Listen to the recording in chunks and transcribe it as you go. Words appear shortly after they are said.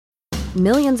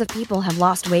Millions of people have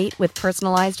lost weight with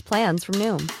personalized plans from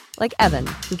Noom. Like Evan,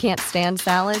 who can't stand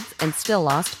salads and still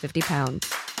lost 50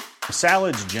 pounds.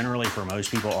 Salads generally for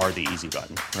most people are the easy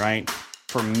button, right?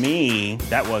 For me,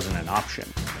 that wasn't an option.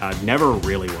 I never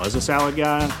really was a salad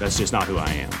guy. That's just not who I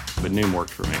am. But Noom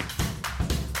worked for me.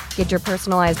 Get your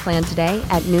personalized plan today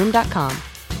at Noom.com.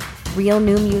 Real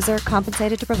Noom user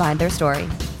compensated to provide their story.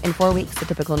 In 4 weeks, the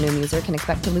typical Noom user can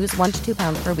expect to lose 1 to 2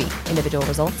 pounds per week. Individual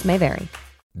results may vary.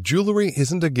 Jewelry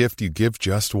isn't a gift you give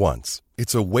just once.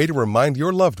 It's a way to remind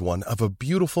your loved one of a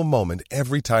beautiful moment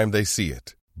every time they see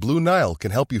it. Blue Nile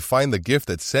can help you find the gift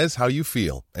that says how you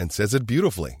feel and says it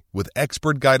beautifully, with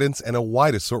expert guidance and a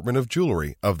wide assortment of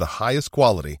jewelry of the highest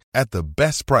quality at the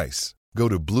best price. Go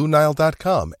to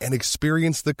BlueNile.com and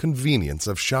experience the convenience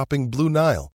of shopping Blue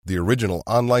Nile, the original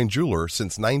online jeweler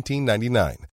since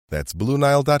 1999. That's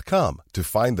BlueNile.com to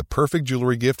find the perfect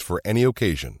jewelry gift for any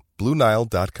occasion.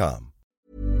 BlueNile.com.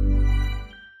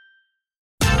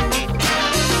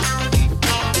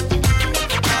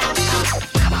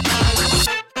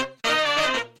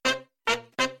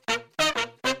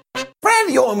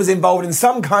 Randy Orton was involved in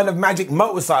some kind of magic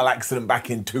motorcycle accident back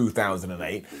in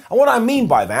 2008. And what I mean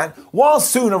by that, while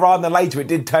sooner rather than later it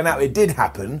did turn out it did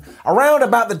happen, around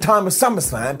about the time of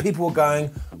SummerSlam, people were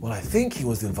going, well, I think he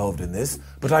was involved in this,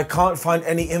 but I can't find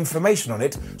any information on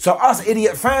it. So us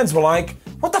idiot fans were like,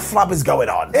 what the flub is going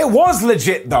on? It was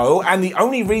legit though, and the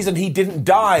only reason he didn't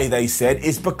die, they said,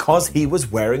 is because he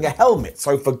was wearing a helmet.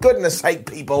 So for goodness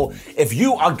sake, people, if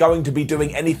you are going to be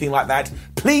doing anything like that,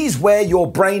 please wear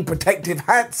your brain protective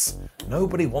hats.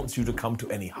 Nobody wants you to come to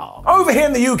any harm. Over here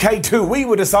in the UK too, we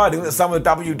were deciding that some of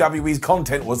WWE's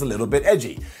content was a little bit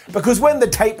edgy. Because when the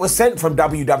tape was sent from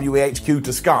WWE HQ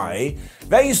to Sky,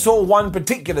 they saw one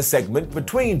particular segment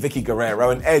between Vicky Guerrero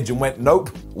and Edge and went,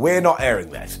 nope, we're not airing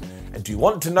that. And do you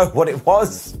want to know what it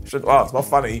was? Well, it's not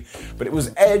funny, but it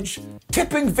was Edge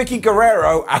tipping Vicky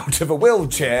Guerrero out of a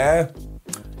wheelchair.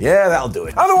 Yeah, that'll do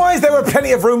it. Otherwise, there were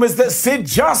plenty of rumours that Sid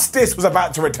Justice was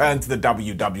about to return to the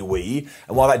WWE,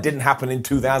 and while that didn't happen in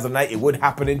 2008, it would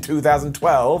happen in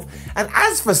 2012. And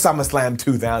as for SummerSlam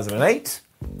 2008,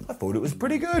 I thought it was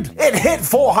pretty good. It hit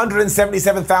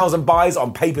 477,000 buys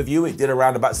on pay-per-view. It did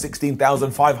around about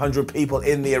 16,500 people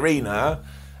in the arena.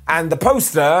 And the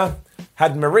poster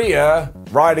had Maria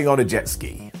riding on a jet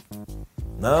ski.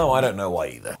 No, I don't know why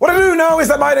either. What I do know is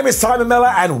that my name is Simon Miller,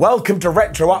 and welcome to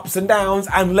Retro Ups and Downs,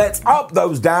 and let's up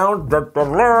those down for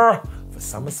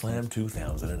SummerSlam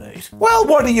 2008. Well,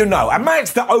 what do you know? A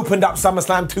match that opened up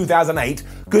SummerSlam 2008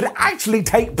 could actually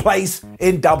take place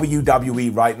in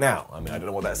WWE right now. I mean, I don't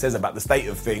know what that says about the state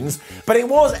of things, but it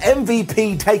was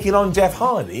MVP taking on Jeff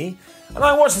Hardy, and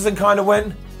I watched this and kind of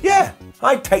went, yeah,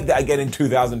 I'd take that again in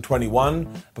 2021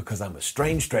 because I'm a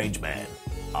strange, strange man.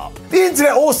 Up. The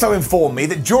internet also informed me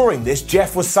that during this,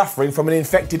 Jeff was suffering from an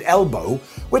infected elbow,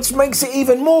 which makes it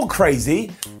even more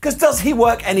crazy, because does he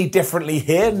work any differently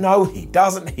here? No, he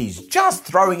doesn't. He's just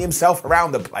throwing himself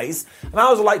around the place. And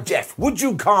I was like, Jeff, would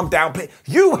you calm down, please?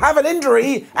 You have an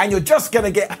injury and you're just going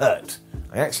to get hurt.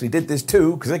 I actually did this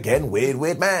too, because again,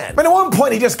 weird man. But at one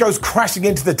point he just goes crashing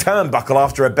into the turnbuckle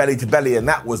after a belly-to-belly, and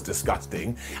that was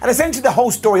disgusting. And essentially the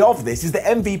whole story of this is that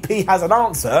MVP has an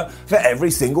answer for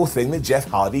every single thing that Jeff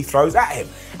Hardy throws at him.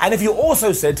 And if you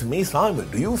also said to me, Simon,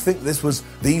 do you think this was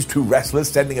these two wrestlers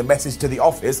sending a message to the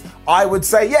office? I would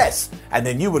say yes. And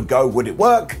then you would go, would it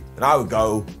work? And I would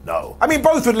go, no. I mean,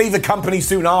 both would leave the company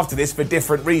soon after this for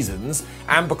different reasons,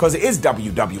 and because it is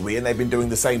WWE and they've been doing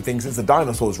the same thing since the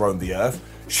dinosaurs roamed the earth,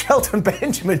 Shelton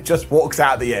Benjamin just walks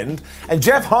out at the end, and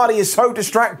Jeff Hardy is so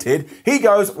distracted, he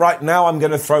goes, right, now I'm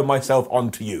going to throw myself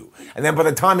onto you. And then by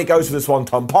the time he goes for the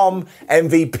Swanton Bomb,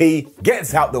 MVP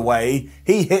gets out the way,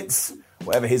 he hits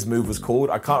whatever his move was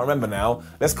called, I can't remember now.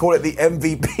 Let's call it the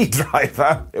MVP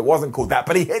driver. It wasn't called that,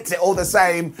 but he hits it all the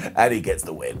same, and he gets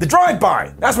the win. The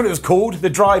drive-by, that's what it was called,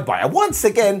 the drive-by. And once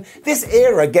again, this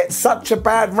era gets such a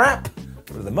bad rap.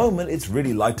 But at the moment, it's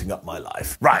really lighting up my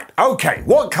life. Right, okay,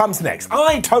 what comes next?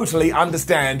 I totally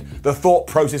understand the thought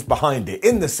process behind it,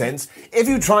 in the sense, if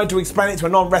you tried to explain it to a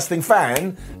non-wrestling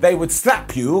fan, they would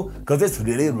slap you, because it's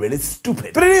really, really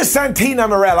stupid. But it is Santina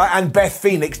Marella and Beth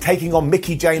Phoenix taking on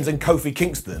Mickie James and Kofi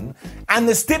Kingston, and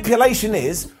the stipulation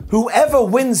is, whoever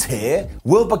wins here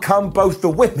will become both the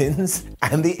women's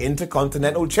and the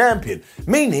Intercontinental Champion,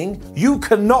 meaning you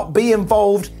cannot be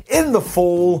involved in the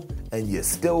fall and you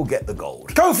still get the gold.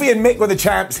 Kofi and Mick were the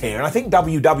champs here, and I think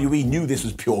WWE knew this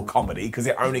was pure comedy because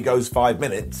it only goes 5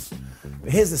 minutes. But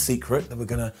here's the secret that we're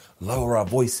going to lower our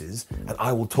voices and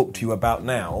I will talk to you about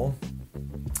now.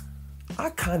 I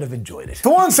kind of enjoyed it.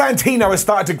 For one, Santino has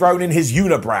started to grow in his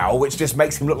unibrow, which just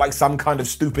makes him look like some kind of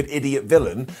stupid idiot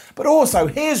villain. But also,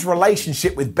 his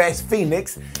relationship with Beth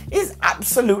Phoenix is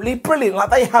absolutely brilliant. Like,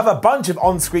 they have a bunch of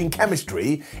on-screen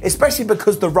chemistry, especially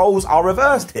because the roles are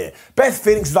reversed here. Beth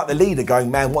Phoenix is like the leader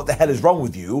going, man, what the hell is wrong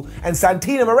with you? And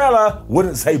Santina Marella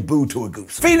wouldn't say boo to a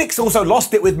goose. Phoenix also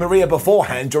lost it with Maria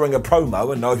beforehand during a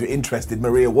promo, and know if you're interested,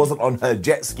 Maria wasn't on her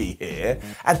jet ski here.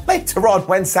 And later on,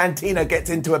 when Santino gets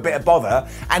into a bit of bother,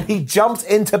 and he jumps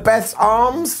into Beth's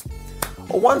arms,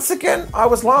 once again, I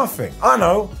was laughing. I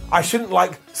know, I shouldn't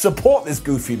support this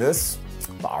goofiness,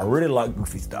 but I really like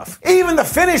goofy stuff. Even the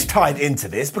finish tied into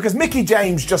this because Mickie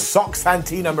James just socks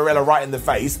Santina Marella right in the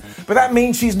face, but that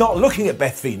means she's not looking at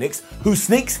Beth Phoenix, who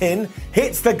sneaks in,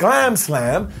 hits the glam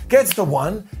slam, gets the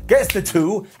 1, gets the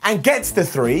 2, and gets the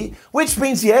 3, which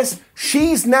means, yes,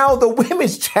 she's now the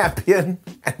women's champion,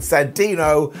 and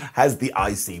Santino has the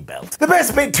IC belt. The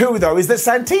best bit too, though, is that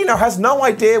Santino has no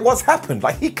idea what's happened.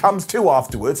 He comes to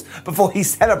afterwards before he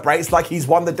celebrates like he's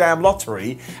won the damn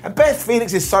lottery, and Beth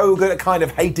Phoenix is so good at kind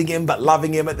of hating him but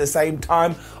loving him at the same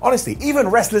time. Honestly, even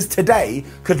wrestlers today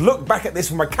could look back at this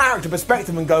from a character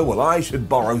perspective and go, well, I should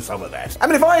borrow some of that. I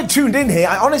mean, if I had tuned in here,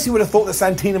 I honestly would have thought that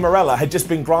Santina Marella had just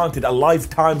been granted a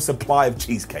lifetime supply of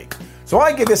cheesecake. So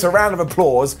I give this a round of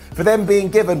applause for them being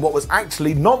given what was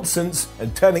actually nonsense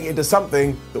and turning it into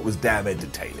something that was damn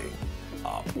entertaining.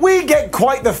 We get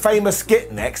quite the famous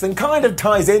skit next, and kind of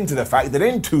ties into the fact that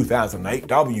in 2008,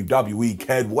 WWE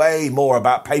cared way more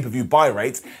about pay-per-view buy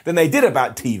rates than they did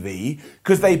about TV,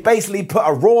 because they basically put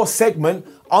a Raw segment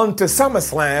onto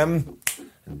SummerSlam.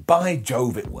 By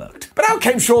Jove, it worked. But out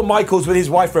came Shawn Michaels with his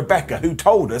wife Rebecca, who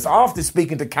told us, after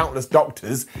speaking to countless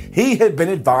doctors, he had been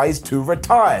advised to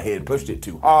retire. He had pushed it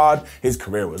too hard, his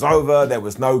career was over, there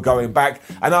was no going back,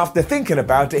 and after thinking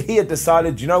about it, he had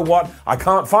decided, you know what, I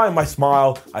can't find my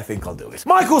smile, I think I'll do it.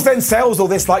 Michaels then sells all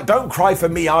this don't cry for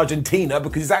me, Argentina,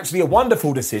 because it's actually a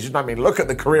wonderful decision. I mean, look at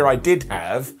the career I did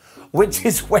have. Which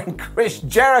is when Chris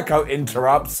Jericho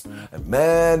interrupts, and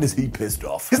man, is he pissed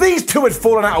off. Because these two had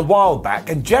fallen out a while back,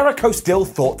 and Jericho still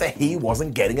thought that he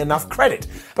wasn't getting enough credit.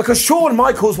 Because Shawn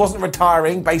Michaels wasn't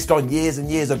retiring based on years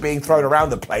and years of being thrown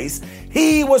around the place.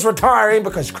 He was retiring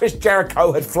because Chris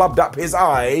Jericho had flubbed up his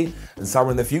eye, and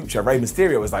somewhere in the future, Rey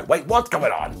Mysterio was like, wait, what's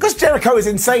going on? Because Jericho is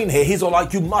insane here, he's all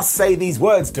like, you must say these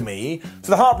words to me.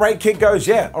 So the Heartbreak Kid goes,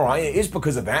 yeah, all right, it is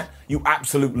because of that, you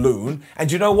absolute loon.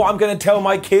 And you know what I'm going to tell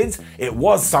my kids? It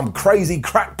was some crazy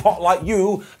crackpot like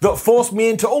you that forced me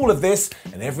into all of this,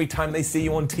 and every time they see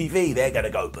you on TV, they're gonna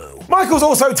go boo. Michaels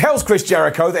also tells Chris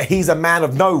Jericho that he's a man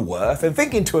of no worth, and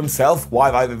thinking to himself,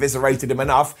 why have I eviscerated him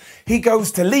enough, he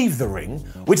goes to leave the ring,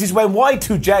 which is when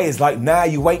Y2J is like, nah,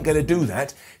 you ain't gonna do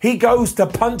that. He goes to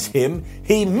punch him,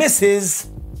 he misses,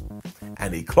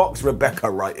 and he clocks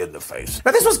Rebecca right in the face.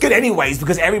 Now, this was good anyways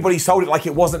because everybody sold it like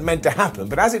it wasn't meant to happen,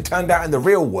 but as it turned out in the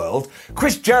real world,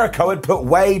 Chris Jericho had put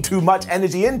way too much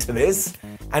energy into this,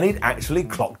 and he'd actually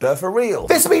clocked her for real.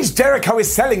 This means Jericho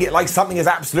is selling it like something has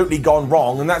absolutely gone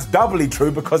wrong, and that's doubly true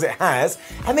because it has,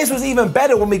 and this was even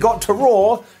better when we got to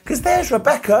Raw, because there's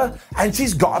Rebecca, and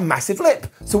she's got a massive lip.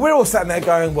 So we're all sitting there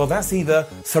going, well, that's either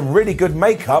some really good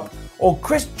makeup, or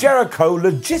Chris Jericho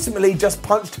legitimately just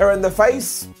punched her in the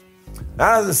face.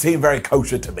 That doesn't seem very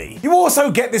kosher to me. You also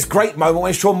get this great moment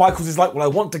when Shawn Michaels is like, well, I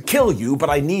want to kill you, but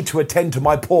I need to attend to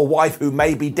my poor wife who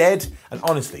may be dead. And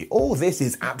honestly, all this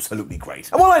is absolutely great.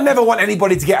 And while I never want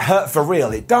anybody to get hurt for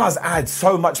real, it does add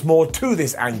so much more to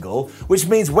this angle, which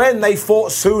means when they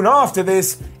fought soon after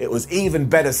this, it was even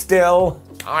better still.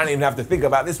 I don't even have to think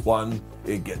about this one.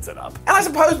 It gets it up. And I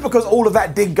suppose because all of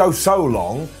that did go so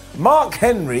long, Mark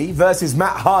Henry versus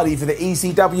Matt Hardy for the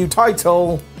ECW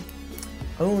title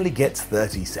only gets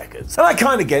 30 seconds. And I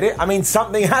kind of get it. I mean,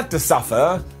 something had to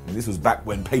suffer. And this was back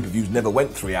when pay-per-views never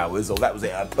went 3 hours, or that was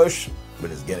it, a push,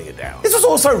 but it's getting it down. This was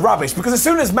also rubbish, because as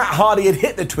soon as Matt Hardy had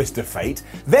hit the twist of fate,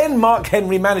 then Mark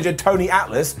Henry manager Tony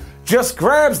Atlas just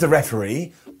grabs the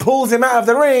referee, pulls him out of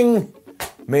the ring,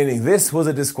 meaning this was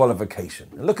a disqualification.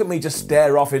 And look at me just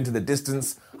stare off into the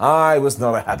distance. I was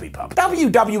not a happy pup.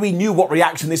 WWE knew what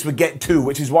reaction this would get to,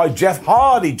 which is why Jeff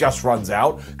Hardy just runs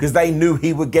out, because they knew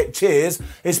he would get cheers,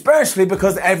 especially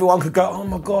because everyone could go, oh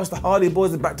my gosh, the Hardy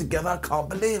Boys are back together, I can't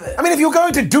believe it. I mean, if you're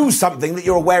going to do something that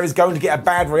you're aware is going to get a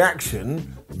bad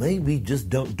reaction, maybe just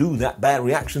don't do that bad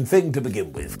reaction thing to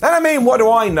begin with. And I mean, what do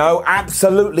I know?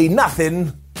 Absolutely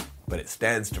nothing. But it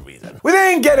stands to reason. We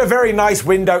then get a very nice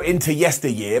window into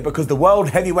yesteryear because the World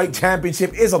Heavyweight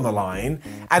Championship is on the line,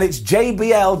 and it's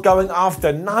JBL going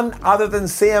after none other than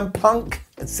CM Punk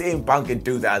And CM Punk in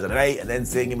 2008 and then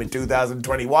seeing him in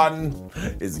 2021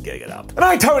 isn't getting it up. And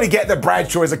I totally get that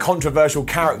Bradshaw is a controversial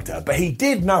character, but he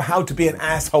did know how to be an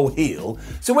asshole heel.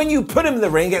 So when you put him in the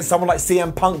ring against someone like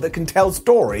CM Punk that can tell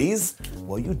stories,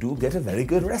 well, you do get a very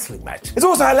good wrestling match. It's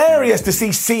also hilarious to see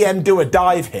CM do a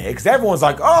dive here, because everyone's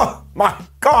like, oh my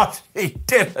God, he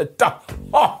did a dive.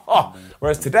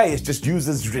 Whereas today it's just used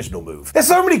as a traditional move. There's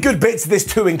so many good bits of this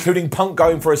too, including Punk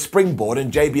going for a springboard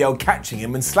and JBL catching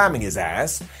him and slamming his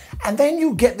ass. And then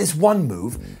you get this one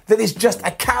move that is just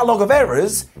a catalogue of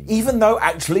errors, even though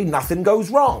actually nothing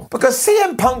goes wrong. Because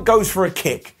CM Punk goes for a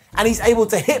kick, and he's able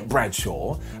to hit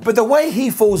Bradshaw, but the way he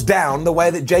falls down, the way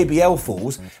that JBL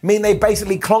falls, mean they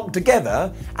basically clonk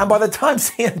together, and by the time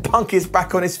CM Punk is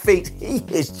back on his feet, he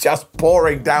is just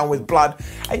pouring down with blood,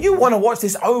 and you want to watch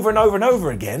this over and over and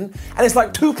over again, and it's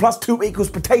like 2 + 2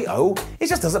 = potato. It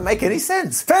just doesn't make any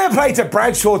sense. Fair play to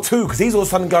Bradshaw too, because he's all of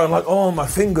a sudden going like, oh, my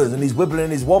fingers, and he's wibbling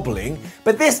and he's wobbling,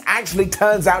 but this actually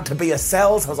turns out to be a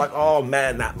sell, so I was like, oh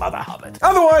man, that mother hubbard.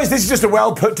 Otherwise, this is just a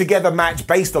well put together match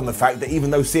based on the fact that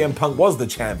even though CM Punk was the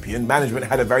champion, management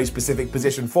had a very specific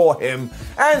position for him,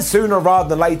 and sooner rather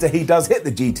than later he does hit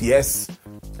the GTS,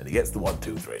 and he gets the 1,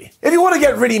 2, 3. If you want to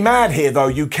get really mad here though,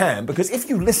 you can, because if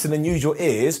you listen and use your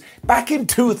ears, back in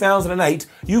 2008,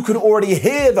 you can already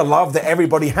hear the love that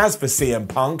everybody has for CM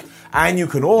Punk, and you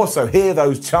can also hear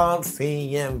those chants,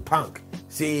 CM Punk,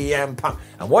 CM Punk.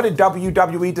 And what did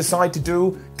WWE decide to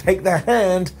do? Take their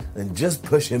hand and just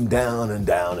push him down and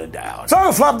down and down.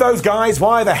 So flub those guys,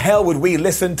 why the hell would we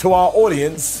listen to our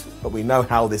audience? But we know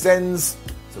how this ends,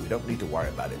 so we don't need to worry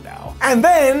about it now. And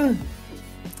then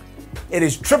it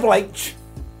is Triple H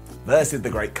versus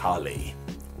the Great Khali.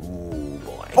 Ooh,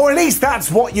 boy. Or at least that's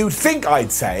what you'd think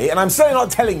I'd say, and I'm certainly not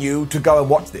telling you to go and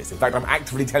watch this. In fact, I'm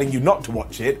actively telling you not to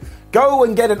watch it. Go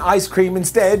and get an ice cream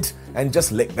instead, and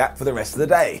just lick that for the rest of the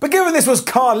day. But given this was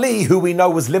Khali, who we know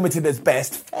was limited at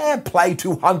best, fair play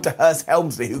to Hunter Hearst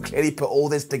Helmsley, who clearly put all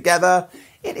this together.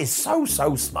 It is so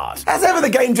smart. As ever, the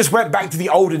game just went back to the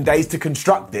olden days to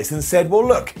construct this and said, well,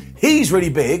 look, he's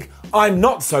really big, I'm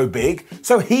not so big,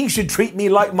 so he should treat me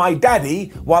like my daddy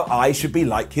while I should be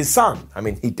like his son. I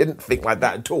mean, he didn't think like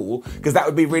that at all, because that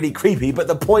would be really creepy, but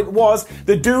the point was,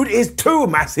 the dude is too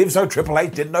massive, so Triple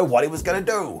H didn't know what he was going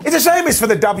to do. It's a shame it's for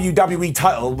the WWE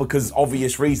title, because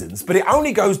obvious reasons, but it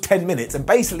only goes 10 minutes and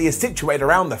basically is situated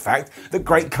around the fact that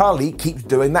Great Khali keeps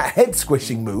doing that head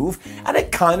squishing move, and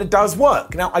it kind of does work.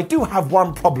 Now, I do have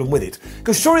one problem with it,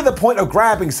 because surely the point of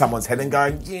grabbing someone's head and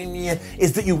going,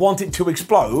 is that you want it to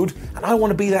explode, and I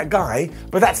want to be that guy,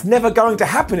 but that's never going to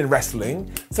happen in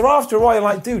wrestling. So after a while, you're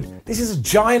like, dude, this is a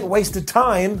giant waste of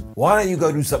time. Why don't you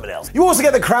go do something else? You also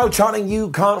get the crowd chanting,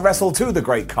 you can't wrestle to the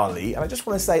Great Khali, and I just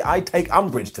want to say I take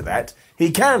umbrage to that.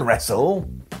 He can wrestle,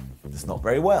 just not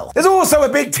very well. There's also a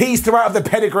big tease throughout of the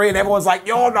pedigree, and everyone's like,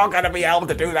 you're not going to be able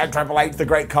to do that, Triple H, the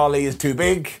Great Khali is too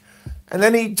big. And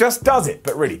then he just does it.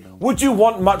 But really, would you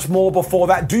want much more before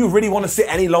that? Do you really want to sit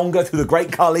any longer through the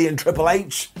Great Khali and Triple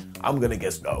H? I'm gonna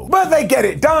guess no. But they get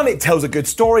it done, it tells a good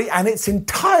story, and it's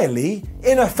entirely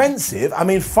inoffensive. I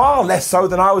mean, far less so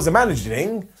than I was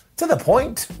imagining. To the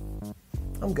point,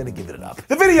 I'm gonna give it an up.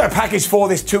 The video package for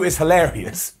this too is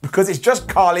hilarious, because it's just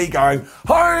Khali going,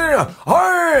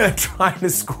 trying to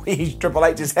squeeze Triple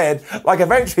H's head, like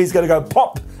eventually he's gonna go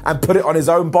pop and put it on his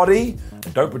own body.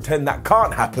 And don't pretend that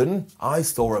can't happen. I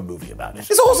saw a movie about it.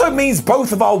 This also means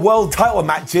both of our world title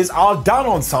matches are done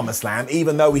on SummerSlam,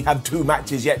 even though we have 2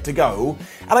 matches yet to go.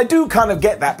 And I do kind of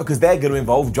get that, because they're going to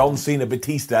involve John Cena,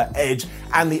 Batista, Edge,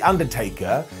 and The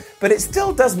Undertaker. But it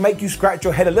still does make you scratch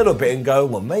your head a little bit and go,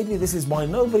 well, maybe this is why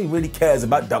nobody really cares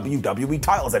about WWE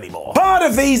titles anymore. Part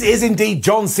of these is indeed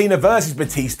John Cena versus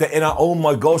Batista in a, oh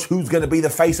my gosh, who's going to be the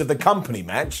face of the company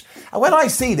match? And when I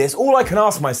see this, all I can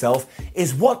ask myself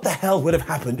is what the hell would have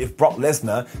happened if Brock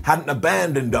Lesnar hadn't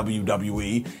abandoned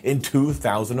WWE in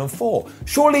 2004?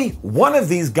 Surely one of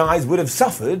these guys would have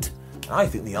suffered. I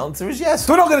think the answer is yes.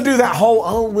 We're not going to do that whole,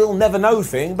 oh, we'll never know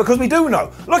thing, because we do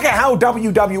know. Look at how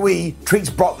WWE treats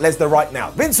Brock Lesnar right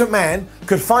now. Vince McMahon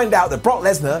could find out that Brock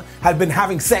Lesnar had been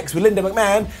having sex with Linda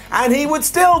McMahon, and he would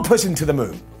still push him to the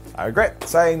moon. I regret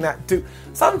saying that too.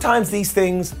 Sometimes these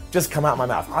things just come out of my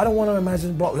mouth. I don't want to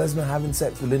imagine Brock Lesnar having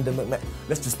sex with Linda McMahon.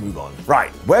 Let's just move on.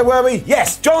 Right, where were we?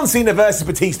 Yes, John Cena versus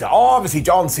Batista. Obviously,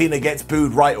 John Cena gets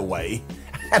booed right away.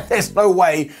 And there's no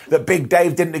way that Big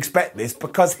Dave didn't expect this,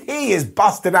 because he is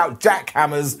busting out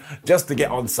jackhammers just to get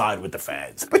on side with the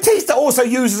fans. Batista also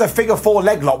uses a figure 4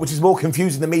 leg lock, which is more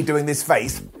confusing than me doing this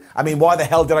face. I mean, why the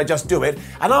hell did I just do it?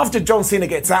 And after John Cena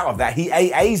gets out of that, he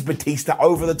AAs Batista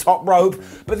over the top rope,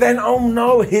 but then, oh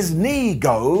no, his knee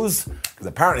goes. because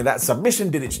apparently that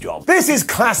submission did its job. This is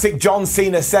classic John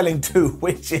Cena selling too,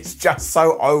 which is just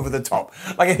so over the top.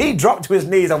 Like if he dropped to his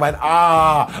knees and went,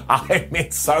 I'm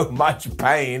in so much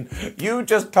pain, you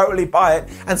just totally buy it,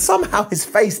 and somehow his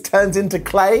face turns into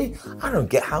clay. I don't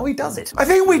get how he does it. I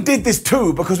think we did this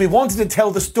too because we wanted to tell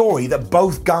the story that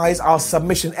both guys are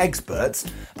submission experts,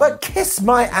 but kiss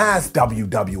my ass,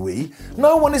 WWE.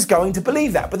 No one is going to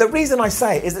believe that. But the reason I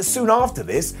say it is that soon after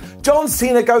this, John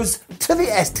Cena goes to the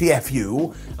STFU,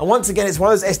 and once again it's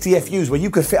one of those STFUs where you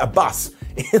could fit a bus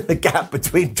in the gap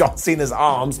between John Cena's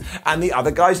arms and the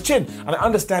other guy's chin. And I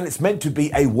understand it's meant to be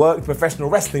a worked professional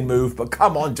wrestling move, but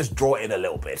come on, just draw it in a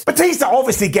little bit. Batista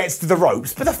obviously gets to the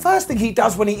ropes, but the first thing he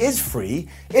does when he is free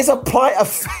is apply a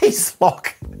face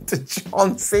lock to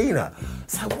John Cena.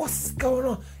 So what's going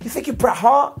on? You think you're Bret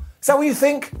Hart? Is that what you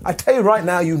think? I tell you right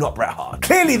now, you're not Bret Hart.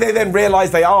 Clearly, they then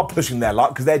realise they are pushing their luck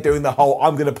because they're doing the whole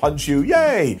I'm going to punch you,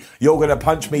 yay, you're going to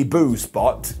punch me, boo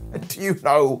spot. And do you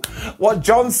know what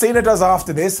John Cena does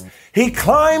after this? He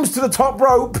climbs to the top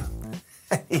rope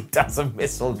and he does a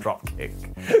missile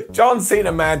dropkick. John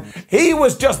Cena, man, he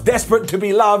was just desperate to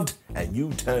be loved and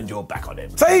you turned your back on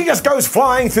him. So he just goes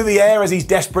flying through the air as he's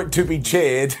desperate to be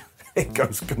cheered. It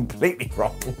goes completely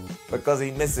wrong because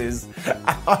he misses.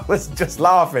 And I was just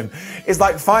laughing. It's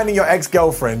like finding your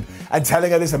ex-girlfriend and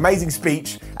telling her this amazing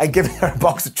speech and giving her a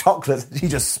box of chocolates. She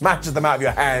just smashes them out of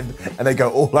your hand and they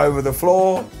go all over the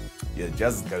floor. You're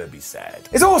just gonna be sad.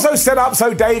 It's also set up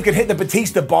so Dave can hit the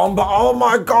Batista bomb, but oh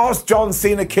my gosh, John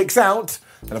Cena kicks out.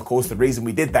 And of course, the reason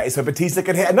we did that is so Batista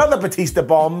can hit another Batista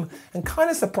bomb, and kind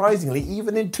of surprisingly,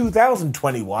 even in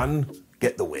 2021,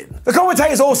 get the win. The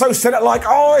commentators also said it like,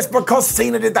 oh, it's because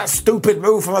Cena did that stupid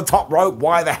move from the top rope.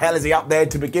 Why the hell is he up there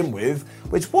to begin with?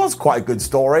 Which was quite a good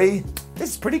story.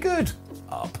 This is pretty good.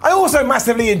 I also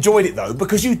massively enjoyed it though,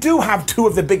 because you do have two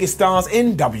of the biggest stars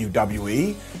in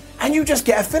WWE, and you just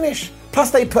get a finish. Plus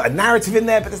they put a narrative in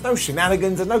there, but there's no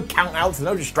shenanigans, there's no countouts, there's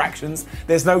no distractions,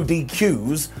 there's no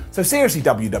DQs. So seriously,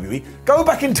 WWE, go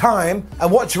back in time and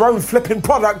watch your own flipping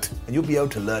product and you'll be able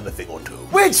to learn a thing or two.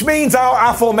 Which means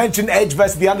our aforementioned Edge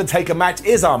vs. The Undertaker match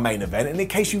is our main event. And in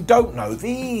case you don't know,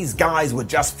 these guys were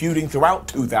just feuding throughout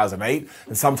 2008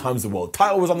 and sometimes the world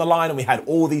title was on the line and we had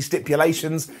all these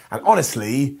stipulations. And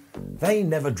honestly, they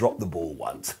never dropped the ball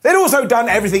once. They'd also done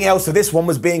everything else, so this one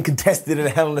was being contested in a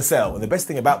Hell in a Cell. And the best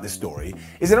thing about this story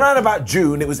is in around about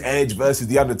June, it was Edge versus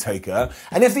The Undertaker.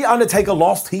 And if The Undertaker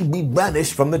lost, he'd be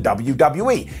banished from the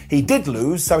WWE. He did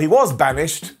lose, so he was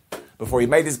banished before he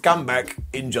made his comeback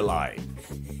in July.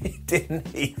 He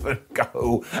didn't even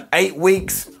go 8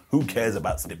 weeks. Who cares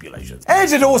about stipulations? Edge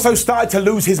had also started to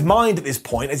lose his mind at this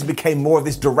point as he became more of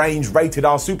this deranged rated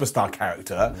R superstar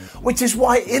character, which is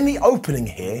why in the opening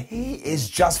here, he is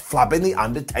just flubbing The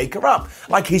Undertaker up.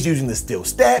 Like he's using the steel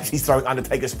steps, he's throwing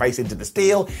Undertaker's face into the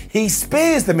steel, he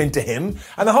spears them into him,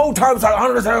 and the whole time it's like,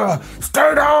 Undertaker,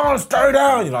 stay down, stay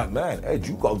down. You're like, man, Edge,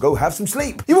 you gotta go have some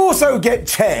sleep. You also get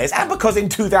chairs, and because in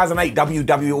 2008,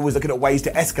 WWE always looking at ways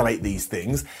to escalate these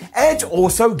things, Edge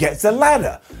also gets a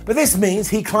ladder. But this means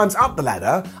he climbs up the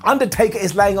ladder, Undertaker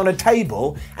is laying on a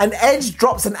table, and Edge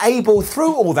drops an able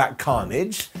through all that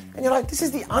carnage, and you're like, this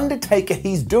is the Undertaker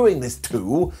he's doing this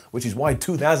to, which is why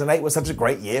 2008 was such a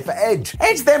great year for Edge.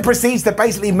 Edge then proceeds to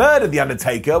basically murder the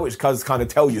Undertaker, which does kind of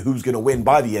tell you who's going to win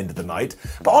by the end of the night.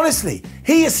 But honestly,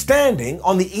 he is standing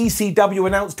on the ECW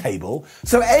announce table,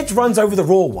 so Edge runs over the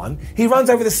Raw one, he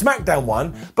runs over the SmackDown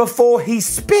one, before he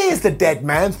spears the dead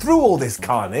man through all this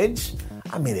carnage.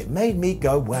 I mean, it made me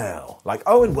go, wow. Like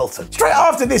Owen Wilson. Straight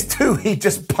after this too, he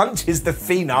just punches the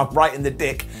Phenom right in the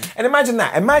dick. And imagine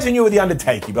that. Imagine you were the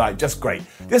Undertaker. You'd be like, just great.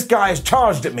 This guy has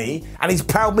charged at me and he's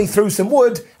plowed me through some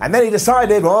wood. And then he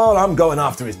decided, well, I'm going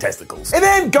after his testicles. It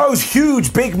then goes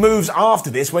huge big moves after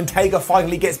this when Taker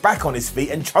finally gets back on his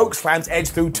feet and chokeslams Edge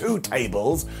through 2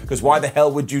 tables. Because why the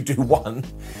hell would you do one?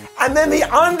 And then the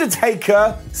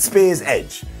Undertaker spears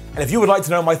Edge. And if you would like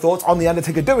to know my thoughts on the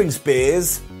Undertaker doing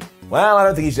spears, well, I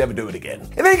don't think he should ever do it again.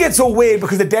 And then it gets all weird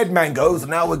because the dead man goes, and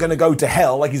now we're going to go to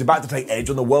hell, like he's about to take Edge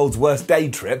on the world's worst day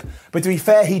trip. But to be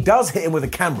fair, he does hit him with a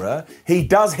camera, he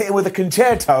does hit him with a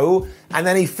concerto, and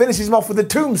then he finishes him off with a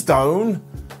tombstone.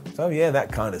 So yeah,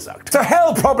 that kind of sucked. So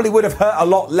hell probably would have hurt a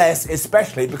lot less,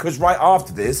 especially because right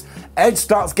after this, Edge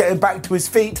starts getting back to his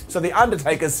feet. So the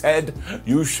Undertaker said,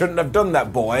 you shouldn't have done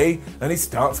that, boy. And he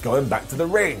starts going back to the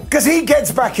ring. Because he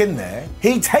gets back in there,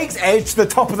 he takes Edge to the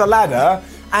top of the ladder,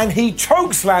 and he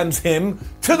chokeslams him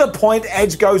to the point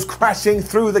Edge goes crashing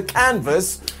through the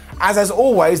canvas. As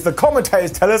always, the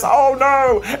commentators tell us, oh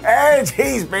no, Edge,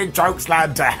 he's been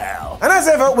chokeslammed to hell. And as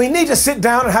ever, we need to sit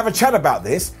down and have a chat about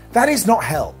this. That is not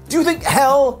hell. Do you think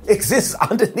hell exists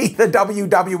underneath the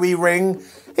WWE ring?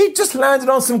 It just landed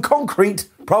on some concrete,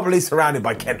 probably surrounded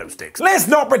by kendo sticks. Let's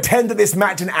not pretend that this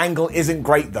match and angle isn't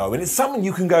great though, and it's something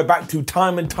you can go back to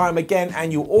time and time again,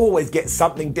 and you always get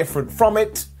something different from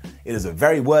it. It is a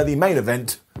very worthy main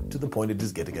event, to the point it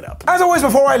is getting it up. As always,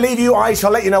 before I leave you, I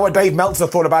shall let you know what Dave Meltzer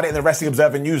thought about it in the Wrestling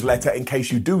Observer newsletter. In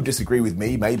case you do disagree with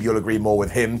me, maybe you'll agree more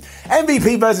with him.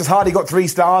 MVP versus Hardy got 3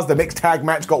 stars. The mixed tag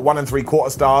match got 1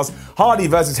 3/4 stars. Hardy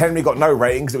versus Henry got no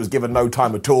ratings. It was given no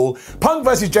time at all. Punk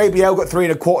versus JBL got 3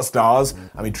 1/4 stars.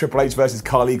 Triple H versus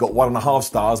Khali got 1.5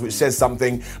 stars, which says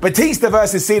something. Batista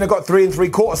versus Cena got 3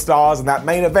 3/4 stars, and that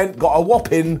main event got a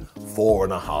whopping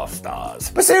 4.5 stars.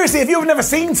 But seriously, if you've never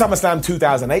seen SummerSlam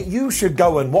 2008, you should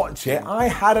go and watch it. I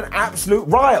had an absolute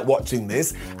riot watching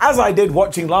this, as I did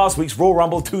watching last week's Royal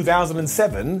Rumble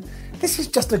 2007. This is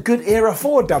just a good era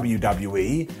for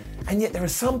WWE, and yet there are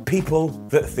some people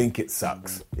that think it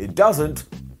sucks. It doesn't.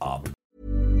 Up.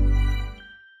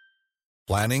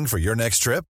 Planning for your next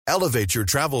trip? Elevate your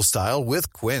travel style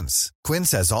with Quince.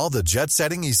 Quince has all the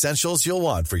jet-setting essentials you'll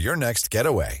want for your next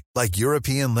getaway, like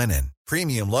European linen,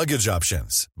 premium luggage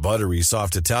options, buttery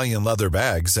soft Italian leather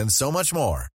bags, and so much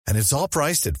more. And it's all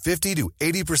priced at 50 to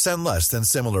 80% less than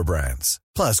similar brands.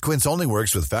 Plus, Quince only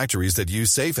works with factories that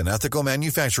use safe and ethical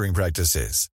manufacturing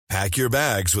practices. Pack your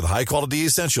bags with high-quality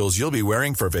essentials you'll be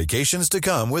wearing for vacations to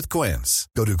come with Quince.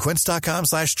 Go to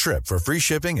quince.com/trip for free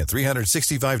shipping and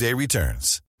 365-day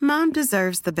returns. Mom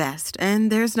deserves the best,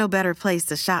 and there's no better place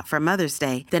to shop for Mother's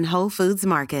Day than Whole Foods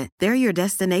Market. They're your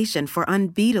destination for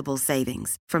unbeatable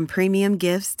savings, from premium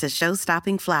gifts to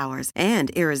show-stopping flowers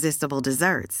and irresistible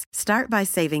desserts. Start by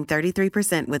saving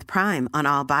 33% with Prime on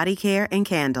all body care and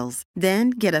candles.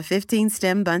 Then get a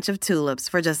 15-stem bunch of tulips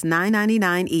for just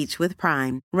 $9.99 each with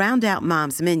Prime. Round out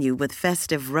Mom's menu with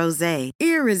festive rosé,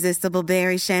 irresistible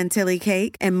berry chantilly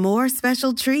cake, and more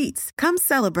special treats. Come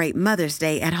celebrate Mother's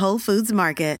Day at Whole Foods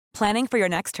Market. Planning for your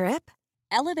next trip?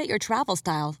 Elevate your travel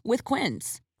style with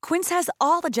Quince. Quince has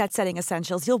all the jet-setting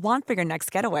essentials you'll want for your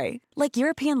next getaway, like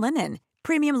European linen,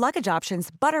 premium luggage options,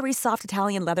 buttery soft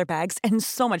Italian leather bags, and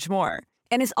so much more.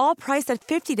 And is all priced at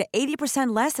 50 to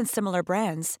 80% less than similar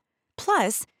brands.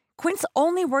 Plus, Quince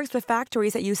only works with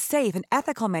factories that use safe and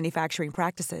ethical manufacturing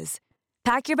practices.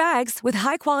 Pack your bags with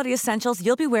high-quality essentials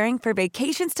you'll be wearing for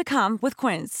vacations to come with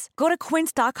Quince. Go to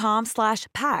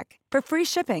quince.com/pack for free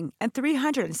shipping and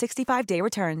 365-day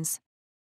returns.